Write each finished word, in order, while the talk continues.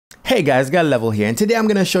Hey guys, got Level here, and today I'm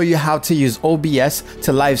gonna show you how to use OBS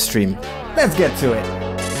to live stream. Let's get to it.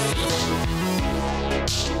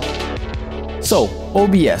 So,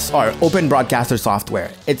 OBS, or Open Broadcaster Software,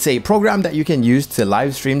 it's a program that you can use to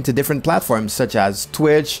live stream to different platforms such as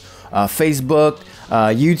Twitch, Facebook,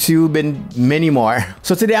 YouTube, and many more.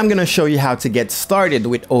 So today I'm gonna show you how to get started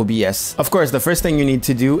with OBS. Of course, the first thing you need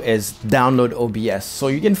to do is download OBS. So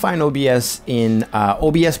you can find OBS in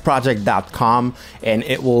obsproject.com, and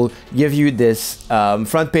it will give you this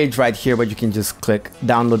front page right here where you can just click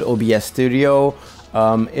download OBS Studio.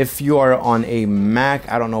 If you are on a Mac,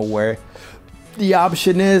 I don't know where the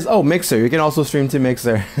option is. Oh, Mixer. You can also stream to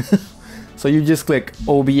Mixer. So you just click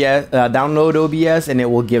OBS, download OBS, and it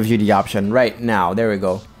will give you the option right now. There we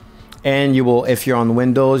go. And you will, if you're on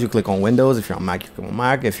Windows, you click on Windows. If you're on Mac, you click on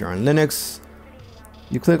Mac. If you're on Linux,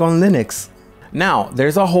 you click on Linux. Now,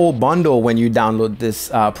 there's a whole bundle when you download this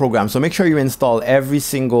program. So make sure you install every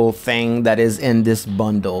single thing that is in this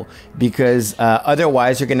bundle, because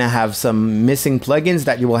otherwise you're gonna have some missing plugins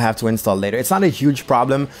that you will have to install later. It's not a huge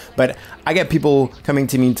problem, but I get people coming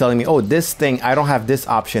to me telling me, oh, this thing, I don't have this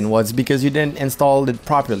option. Well, it's because you didn't install it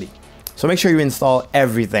properly. So make sure you install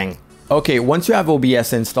everything. Okay, once you have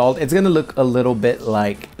OBS installed, it's gonna look a little bit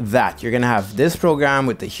like that. You're gonna have this program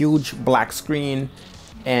with the huge black screen.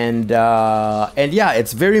 And yeah,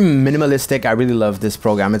 it's very minimalistic. I really love this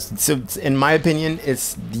program. It's in my opinion,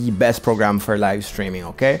 it's the best program for live streaming.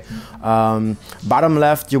 Okay, bottom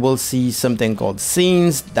left you will see something called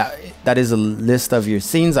scenes. That is a list of your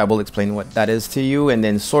scenes. I will explain what that is to you. And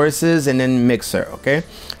then sources, and then mixer. Okay,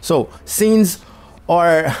 so scenes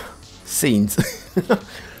are scenes.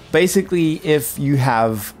 Basically, if you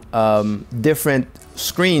have different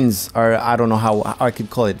screens, or I don't know how I could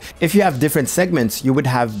call it, if you have different segments, you would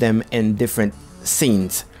have them in different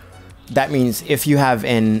scenes. That means if you have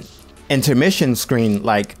an intermission screen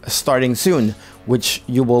like starting soon, which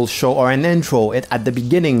you will show, or an intro at the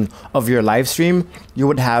beginning of your live stream, you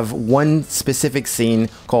would have one specific scene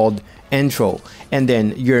called intro. And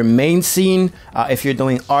then your main scene, if you're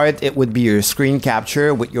doing art, it would be your screen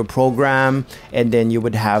capture with your program, and then you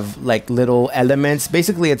would have like little elements.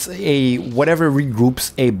 Basically, it's a whatever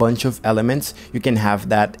regroups a bunch of elements, you can have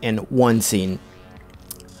that in one scene.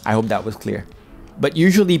 I hope that was clear. But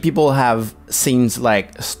usually people have scenes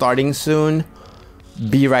like starting soon,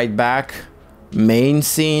 be right back, main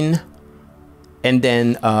scene, and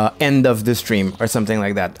then end of the stream or something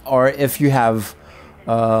like that. Or if you have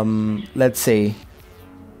let's say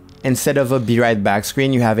instead of a be right back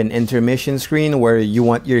screen, you have an intermission screen where you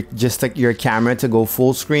want your camera to go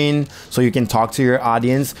full screen so you can talk to your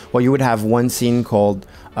audience. Well, you would have one scene called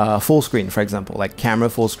full screen, for example, like camera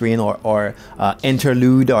full screen, or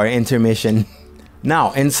interlude or intermission.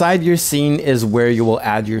 Now, inside your scene is where you will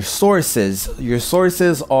add your sources. Your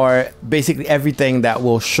sources are basically everything that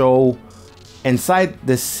will show inside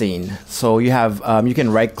this scene. So you have you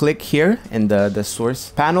can right click here in the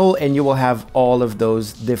source panel, and you will have all of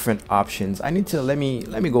those different options. I need to let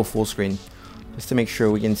me go full screen just to make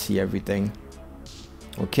sure we can see everything.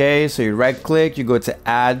 Okay, so you right click, you go to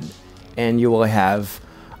add, and you will have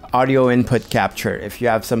audio input capture. If you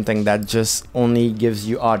have something that just only gives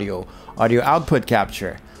you audio output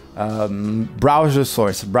capture, browser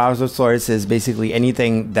source is basically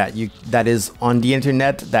anything that is on the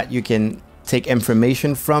internet that you can take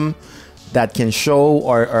information from, that can show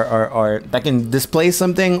or that can display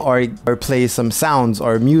something, or play some sounds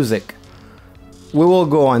or music. We will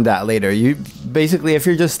go on that later. You basically, if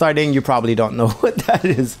you're just starting, you probably don't know what that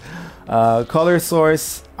is. Color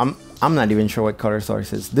source, I'm not even sure what color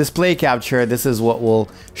source is. Display capture, this is what will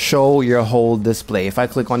show your whole display. If I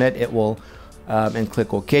click on it, it will and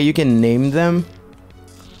click OK. You can name them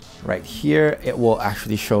right here. It will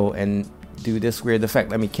actually show and do this weird effect.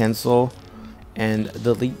 Let me cancel and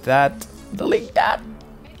delete that.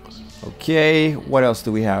 Okay, what else do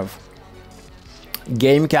we have?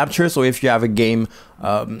 Game capture. So if you have a game,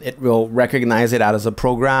 it will recognize it as a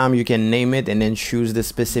program. You can name it and then choose the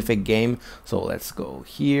specific game. So let's go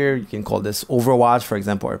here. You can call this Overwatch, for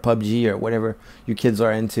example, or PUBG, or whatever you kids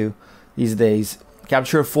are into these days.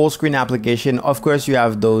 Capture full screen application. Of course, you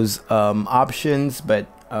have those options, but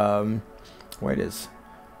where it is?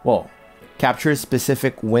 Well, capture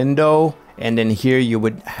specific window, and then here you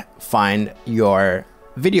would find your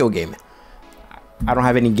video game. I don't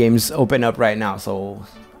have any games open up right now, so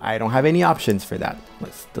I don't have any options for that.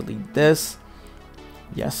 Let's delete this.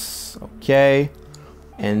 Yes, okay.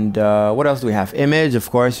 And what else do we have? Image, of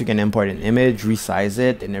course, you can import an image, resize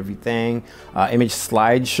it and everything. Image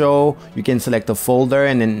slideshow, you can select a folder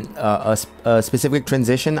and then a specific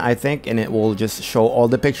transition, I think, and it will just show all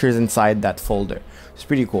the pictures inside that folder. It's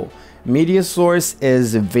pretty cool. Media source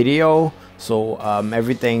is video, so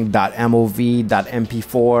everything .mov,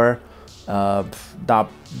 .mp4,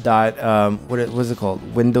 what is it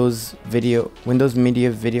called? Windows Media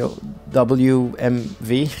Video,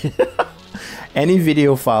 WMV. Any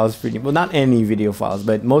video files, pretty well, not any video files,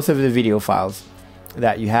 but most of the video files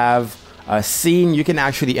that you have. A scene, you can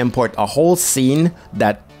actually import a whole scene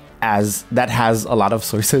that has a lot of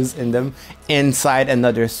sources in them inside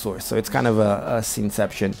another source. So it's kind of a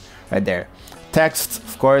sceneception right there. Text,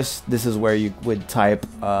 of course, this is where you would type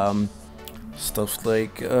stuff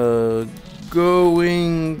like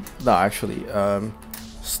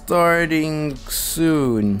starting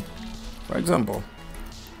soon, for example.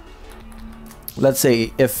 Let's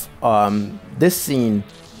say if this scene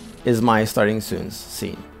is my starting soon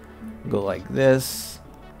scene. Go like this,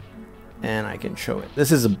 and I can show it.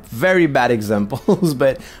 This is a very bad examples,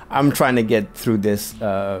 but I'm trying to get through this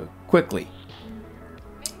quickly.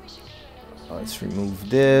 Let's remove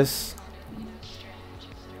this.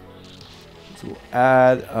 To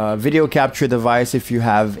add a video capture device if you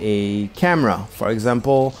have a camera, for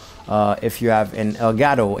example, if you have an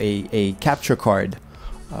Elgato, a capture card.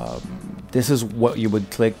 This is what you would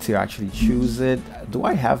click to actually choose it. Do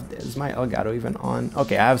I have, is my Elgato even on?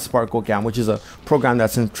 Okay, I have Sparkle Cam, which is a program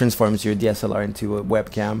that transforms your DSLR into a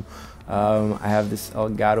webcam. I have this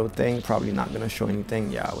Elgato thing, probably not gonna show anything.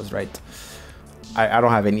 Yeah, I was right. I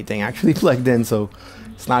don't have anything actually plugged in, so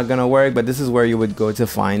it's not gonna work, but this is where you would go to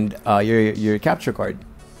find your capture card.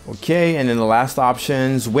 Okay, and then the last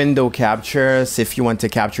options, window capture. So if you want to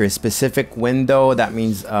capture a specific window, that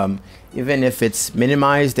means even if it's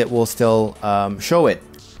minimized, it will still show it.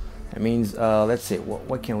 That means, let's say,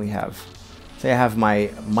 what can we have? Say I have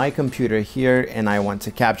my computer here and I want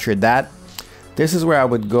to capture that. This is where I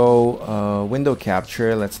would go, window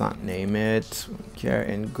capture, let's not name it. Okay,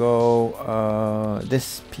 and go,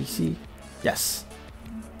 this PC, yes.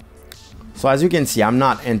 So as you can see, I'm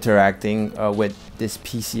not interacting with this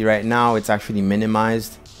PC right now. It's actually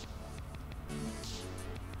minimized,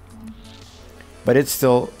 but it's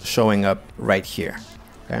still showing up right here.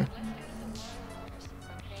 Okay,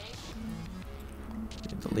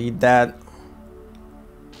 delete that.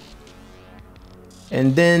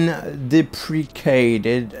 And then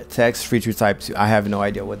deprecated text feature type 2. I have no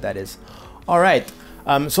idea what that is. All right.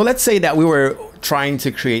 So let's say that we were trying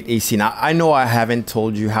to create a scene. I know I haven't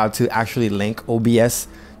told you how to actually link OBS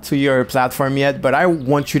to your platform yet, but I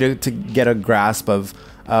want you to get a grasp of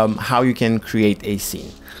how you can create a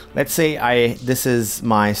scene. Let's say this is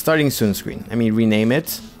my starting soon screen. Let me rename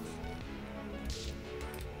it.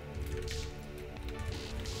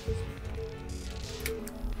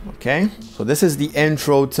 Okay, so this is the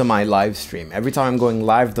intro to my live stream. Every time I'm going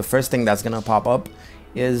live, the first thing that's gonna pop up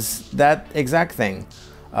is that exact thing.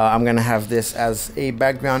 I'm gonna have this as a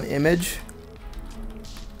background image.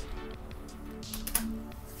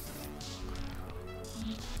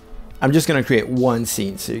 I'm just gonna create one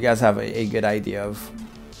scene so you guys have a good idea of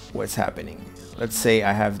what's happening. Let's say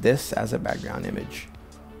I have this as a background image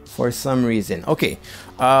for some reason. Okay,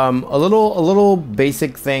 a little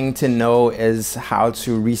basic thing to know is how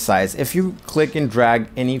to resize. If you click and drag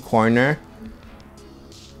any corner,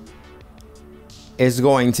 it's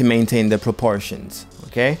going to maintain the proportions.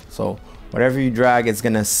 Okay, so whatever you drag, it's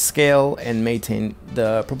gonna scale and maintain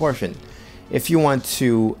the proportion. If you want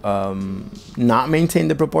to not maintain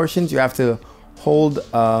the proportions, you have to hold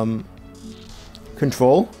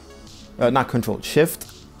shift,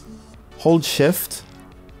 hold shift,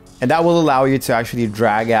 and that will allow you to actually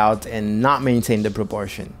drag out and not maintain the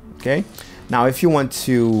proportion. Okay, now if you want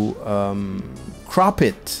to crop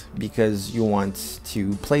it because you want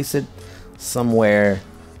to place it somewhere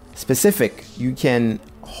specific, you can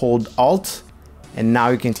hold Alt and now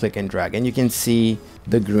you can click and drag, and you can see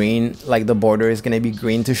the green, like the border is going to be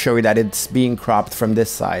green to show you that it's being cropped from this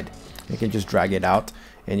side. You can just drag it out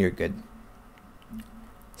and you're good.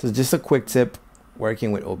 So just a quick tip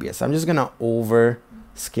working with OBS. I'm just going to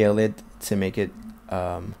overscale it to make it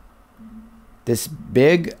this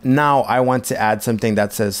big. Now I want to add something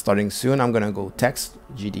that says starting soon. I'm going to go text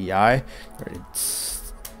GDI.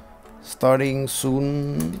 It's starting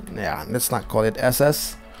soon. Yeah, let's not call it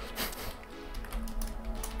SS.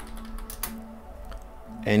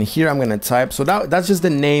 And here I'm gonna type, so that's just the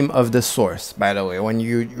name of the source, by the way. When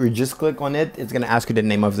you just click on it, it's gonna ask you the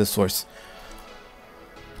name of the source.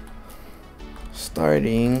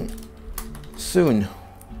 Starting soon.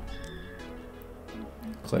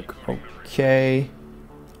 Click OK.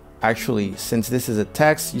 Actually, since this is a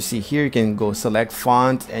text, you see here you can go select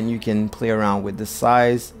font and you can play around with the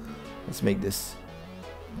size. Let's make this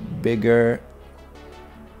bigger.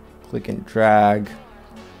 Click and drag.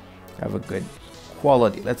 have a good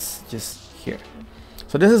quality. Let's just here.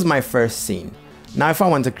 So this is my first scene. Now if I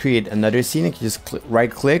want to create another scene, I can just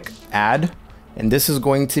right click, add, and this is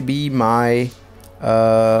going to be my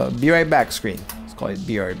be right back screen. Let's call it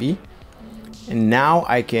BRB. And now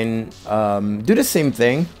I can do the same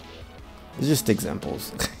thing. It's just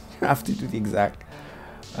examples. You have to do the exact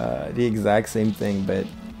same thing, but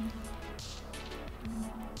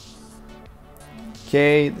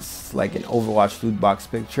okay, this is like an Overwatch loot box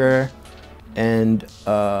picture, and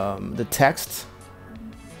the text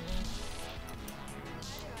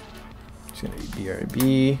is gonna be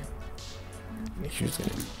BRB. Make sure it's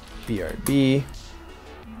gonna be BRB.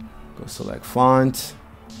 Go select font,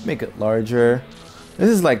 make it larger. This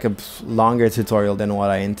is like a longer tutorial than what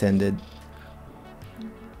I intended.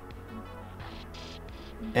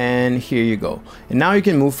 And here you go. And now you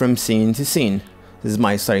can move from scene to scene. This is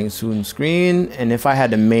my starting soon screen. And if I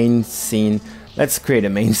had a main scene, let's create a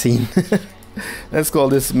main scene. Let's call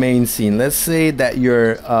this main scene. Let's say that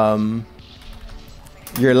your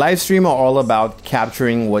live stream are all about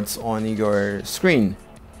capturing what's on your screen.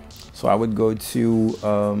 So I would go to,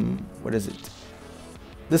 what is it?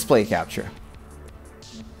 Display capture.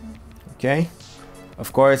 Okay.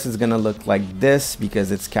 Of course, it's gonna look like this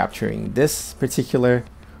because it's capturing this particular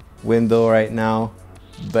window right now.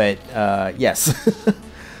 But yes.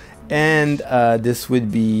 And this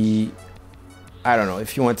would be, I don't know,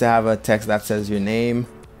 if you want to have a text that says your name,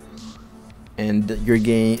 and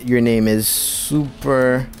your name is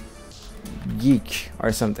Super Geek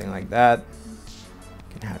or something like that.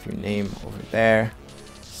 You can have your name over there,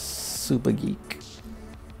 Super Geek,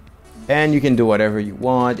 and you can do whatever you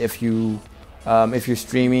want. If you're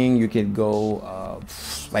streaming, you can go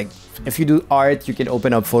like if you do art, you can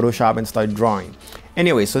open up Photoshop and start drawing.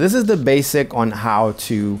 Anyway, so this is the basic on how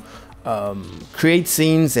to create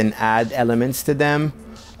scenes and add elements to them.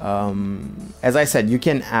 As I said, you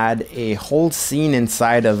can add a whole scene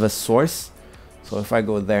inside of a source. So if I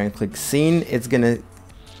go there and click scene, it's gonna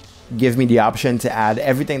give me the option to add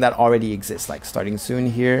everything that already exists, like starting soon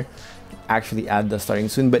here. Actually add the starting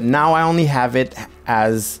soon, but now I only have it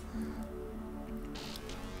as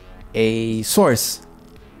a source.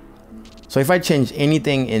 So if I change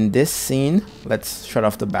anything in this scene, let's shut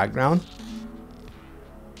off the background.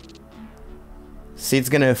 See, it's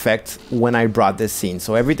gonna affect when I brought this scene.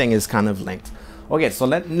 So everything is kind of linked. Okay, so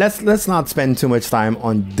let's not spend too much time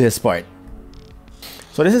on this part.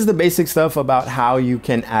 So this is the basic stuff about how you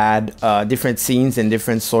can add different scenes and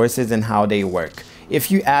different sources and how they work. If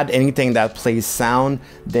you add anything that plays sound,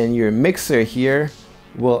 then your mixer here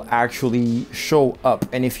will actually show up,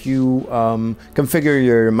 and if you configure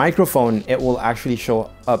your microphone, it will actually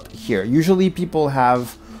show up here. Usually people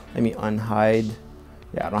have, let me unhide,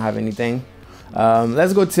 yeah, I don't have anything.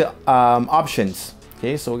 Let's go to options.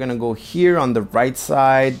 Okay, so we're gonna go here on the right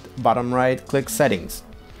side, bottom right, click settings,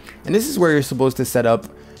 and this is where you're supposed to set up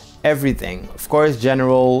everything. Of course,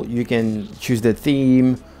 general, you can choose the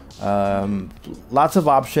theme, lots of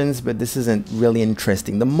options, but this isn't really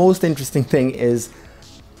interesting. The most interesting thing is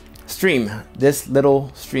stream, this little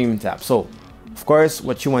stream tab. So of course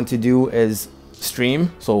what you want to do is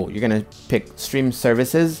stream, so you're gonna pick streaming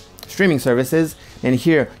services, and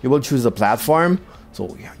here you will choose a platform. So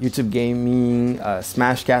YouTube gaming,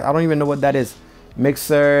 Smashcast, I don't even know what that is,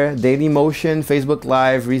 Mixer, Daily Motion, Facebook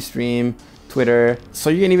Live, Restream, Twitter. So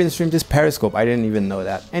you can even stream this Periscope, I didn't even know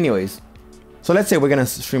that. Anyways, so let's say we're gonna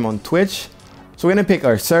stream on Twitch. So we're gonna pick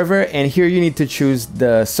our server, and here you need to choose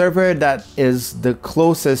the server that is the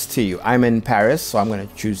closest to you. I'm in Paris, so I'm gonna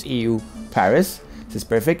choose EU Paris. This is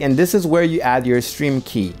perfect, and this is where you add your stream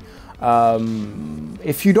key.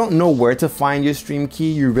 If you don't know where to find your stream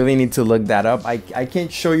key, you really need to look that up. I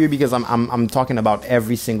can't show you because I'm talking about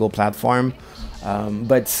every single platform,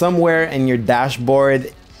 but somewhere in your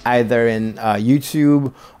dashboard, either in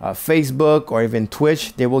YouTube, Facebook, or even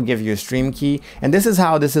Twitch, they will give you a stream key. And this is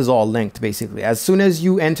how this is all linked, basically. As soon as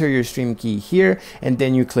you enter your stream key here, and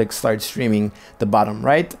then you click start streaming, the bottom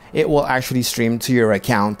right, it will actually stream to your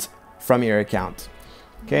account from your account.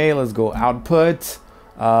 Okay, let's go output.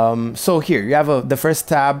 So here you have the first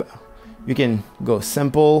tab. You can go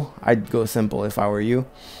simple. I'd go simple if I were you.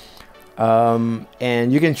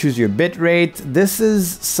 And you can choose your bit rate. This is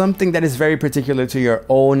something that is very particular to your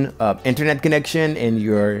own internet connection and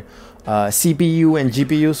your CPU and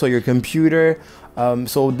GPU, so your computer.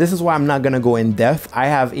 So this is why I'm not gonna go in depth. I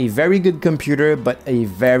have a very good computer but a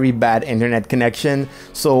very bad internet connection,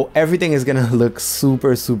 so everything is gonna look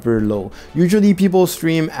super low. Usually people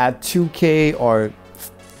stream at 2K or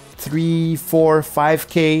 3, 4,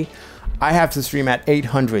 5K. I have to stream at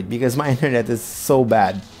 800 because my internet is so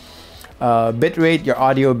bad. bitrate, your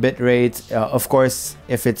audio bitrate. Of course,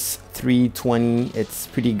 if it's 320, it's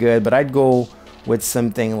pretty good, but I'd go with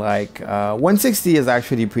something like 160 is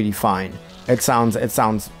actually pretty fine. It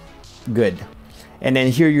sounds good. And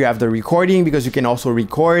then here you have the recording, because you can also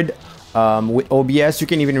record with OBS. You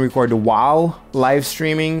can even record while live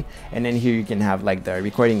streaming. And then here you can have like the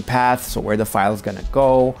recording path, so where the file is gonna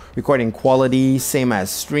go. Recording quality, same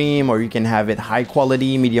as stream, or you can have it high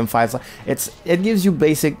quality, medium files. It gives you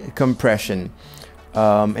basic compression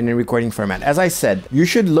and then recording format. As I said, you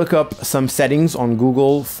should look up some settings on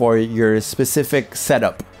Google for your specific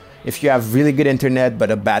setup. If you have really good internet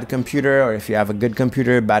but a bad computer, or if you have a good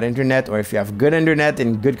computer, bad internet, or if you have good internet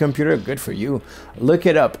and good computer, good for you. Look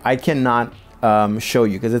it up. I cannot show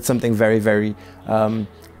you because it's something very, very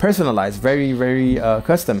personalized, very, very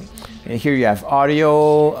custom. And here you have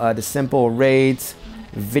audio, the simple rate,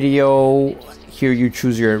 video. Here you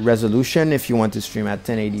choose your resolution if you want to stream at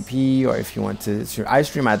 1080p, or if you want to stream. I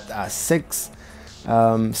stream at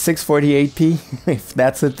 648p if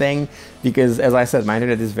that's a thing, because as I said, my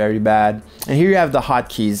internet is very bad. And here you have the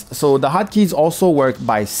hotkeys. So the hotkeys also work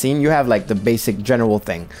by scene. You have like the basic general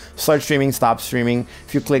thing: start streaming, stop streaming.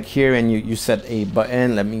 If you click here and you set a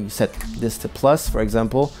button, let me set this to plus, for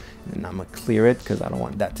example, and I'm gonna clear it because I don't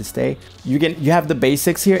want that to stay. You have the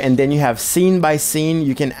basics here, and then you have scene by scene.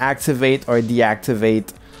 You can activate or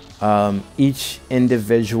deactivate each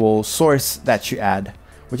individual source that you add,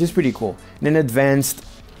 which is pretty cool. And then advanced,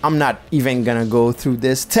 I'm not even gonna go through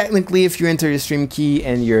this. Technically, if you enter your stream key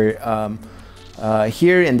and you're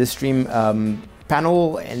here in the stream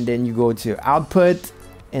panel, and then you go to output,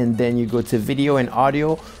 and then you go to video and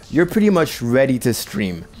audio, you're pretty much ready to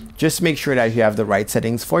stream. Just make sure that you have the right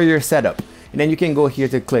settings for your setup. And then you can go here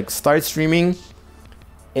to click start streaming.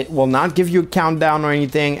 It will not give you a countdown or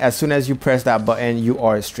anything. As soon as you press that button, you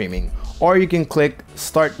are streaming. Or you can click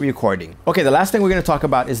start recording. Okay, the last thing we're gonna talk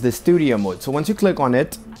about is the studio mode. So once you click on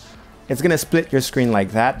it, it's gonna split your screen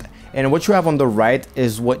like that. And what you have on the right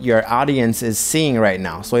is what your audience is seeing right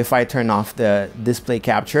now. So if I turn off the display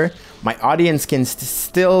capture, my audience can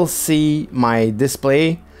still see my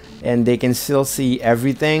display and they can still see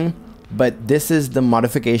everything. But this is the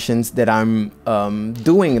modifications that I'm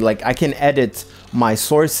doing. Like I can edit my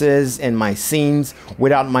sources and my scenes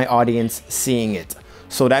without my audience seeing it.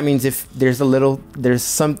 So that means if there's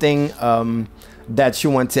something that you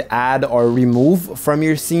want to add or remove from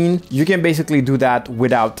your scene, you can basically do that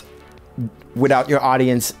without your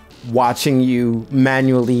audience watching you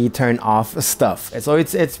manually turn off stuff. So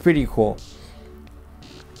it's pretty cool.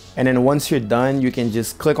 And then once you're done, you can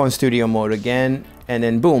just click on studio mode again, and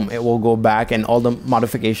then boom, it will go back and all the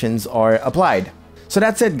modifications are applied. So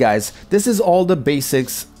that's it, guys. This is all the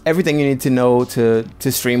basics, everything you need to know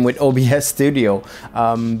to stream with OBS Studio.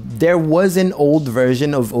 There was an old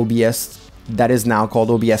version of OBS that is now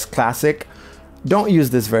called OBS Classic. Don't use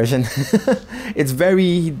this version. It's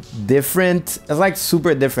very different. It's like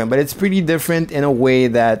super different, but it's pretty different in a way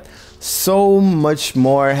that so much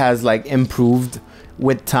more has like improved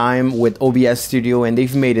with time with OBS Studio, and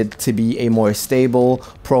they've made it to be a more stable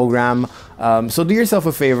program. So do yourself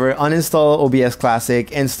a favor, uninstall OBS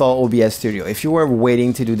Classic, install OBS Studio. If you were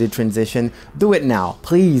waiting to do the transition, do it now.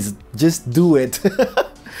 Please, just do it.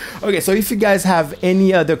 Okay, so if you guys have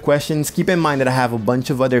any other questions, keep in mind that I have a bunch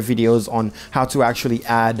of other videos on how to actually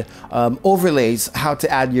add overlays, how to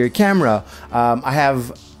add your camera. I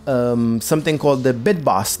have something called the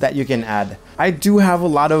BitBoss that you can add. I do have a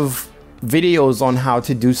lot of videos on how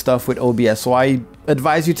to do stuff with OBS, so I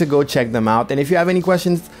advise you to go check them out. And if you have any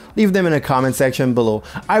questions, leave them in the comment section below.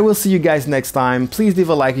 I will see you guys next time. Please leave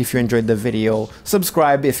a like if you enjoyed the video,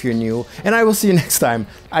 subscribe if you're new, and I will see you next time.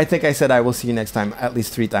 I think I said I will see you next time at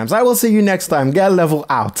least 3 times. I will see you next time. Get level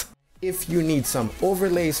out. If you need some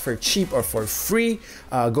overlays for cheap or for free,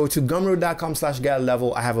 go to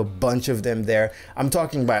gumroad.com/getlevel. I have a bunch of them there. I'm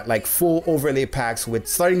talking about like full overlay packs with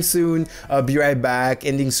starting soon, be right back,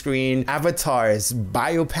 ending screen, avatars,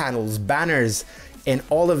 bio panels, banners, and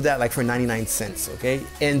all of that like for 99 cents, okay?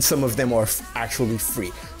 And some of them are actually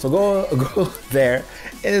free. So go there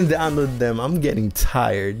and download them. I'm getting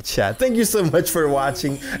tired, chat. Thank you so much for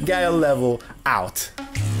watching. Get level out.